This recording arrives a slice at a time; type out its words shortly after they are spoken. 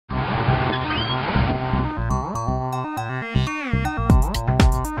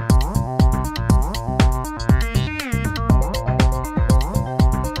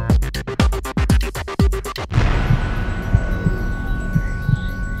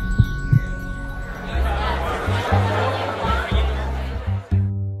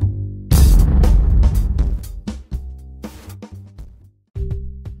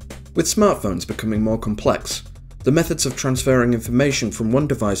With smartphones becoming more complex, the methods of transferring information from one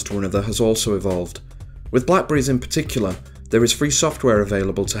device to another has also evolved. With Blackberries in particular, there is free software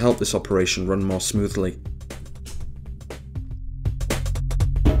available to help this operation run more smoothly.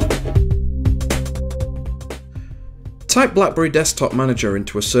 Type Blackberry Desktop Manager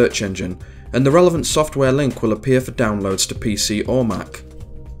into a search engine, and the relevant software link will appear for downloads to PC or Mac.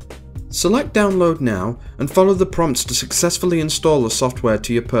 Select Download Now and follow the prompts to successfully install the software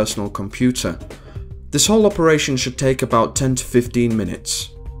to your personal computer. This whole operation should take about 10 to 15 minutes.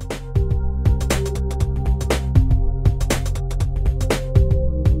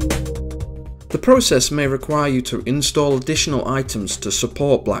 The process may require you to install additional items to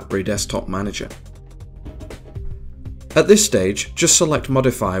support Blackberry Desktop Manager. At this stage, just select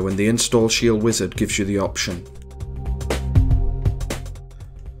Modify when the Install Shield wizard gives you the option.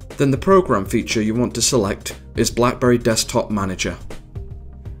 Then the program feature you want to select is Blackberry Desktop Manager.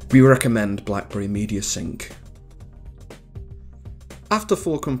 We recommend Blackberry Media Sync. After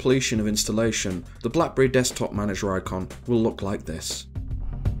full completion of installation, the Blackberry Desktop Manager icon will look like this.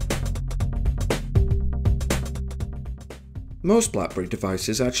 Most Blackberry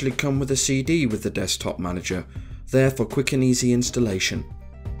devices actually come with a CD with the Desktop Manager, there for quick and easy installation.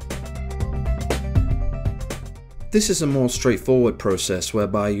 This is a more straightforward process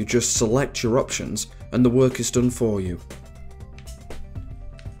whereby you just select your options and the work is done for you.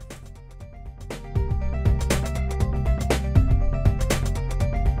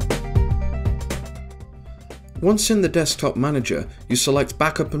 Once in the Desktop Manager, you select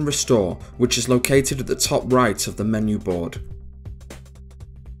Backup and Restore, which is located at the top right of the menu board.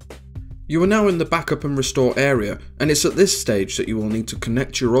 You are now in the Backup and Restore area, and it's at this stage that you will need to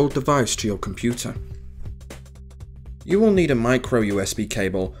connect your old device to your computer. You will need a micro USB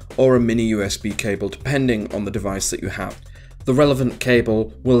cable or a mini USB cable depending on the device that you have. The relevant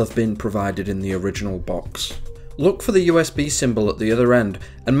cable will have been provided in the original box. Look for the USB symbol at the other end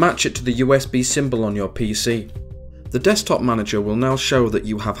and match it to the USB symbol on your PC. The Desktop Manager will now show that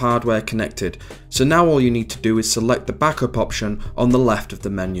you have hardware connected, so now all you need to do is select the backup option on the left of the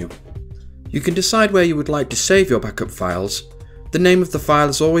menu. You can decide where you would like to save your backup files. The name of the file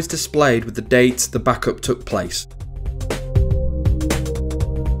is always displayed with the date the backup took place.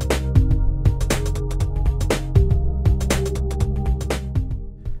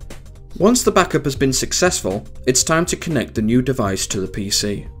 Once the backup has been successful, it's time to connect the new device to the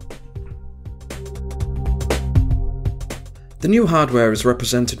PC. The new hardware is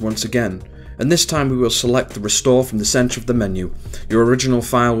represented once again, and this time we will select the Restore from the center of the menu. Your original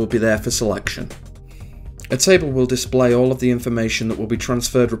file will be there for selection. A table will display all of the information that will be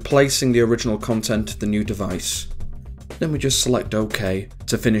transferred, replacing the original content of the new device. Then we just select OK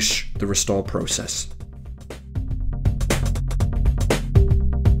to finish the restore process.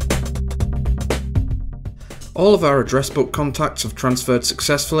 All of our address book contacts have transferred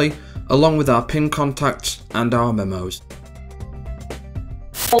successfully, along with our pin contacts and our memos.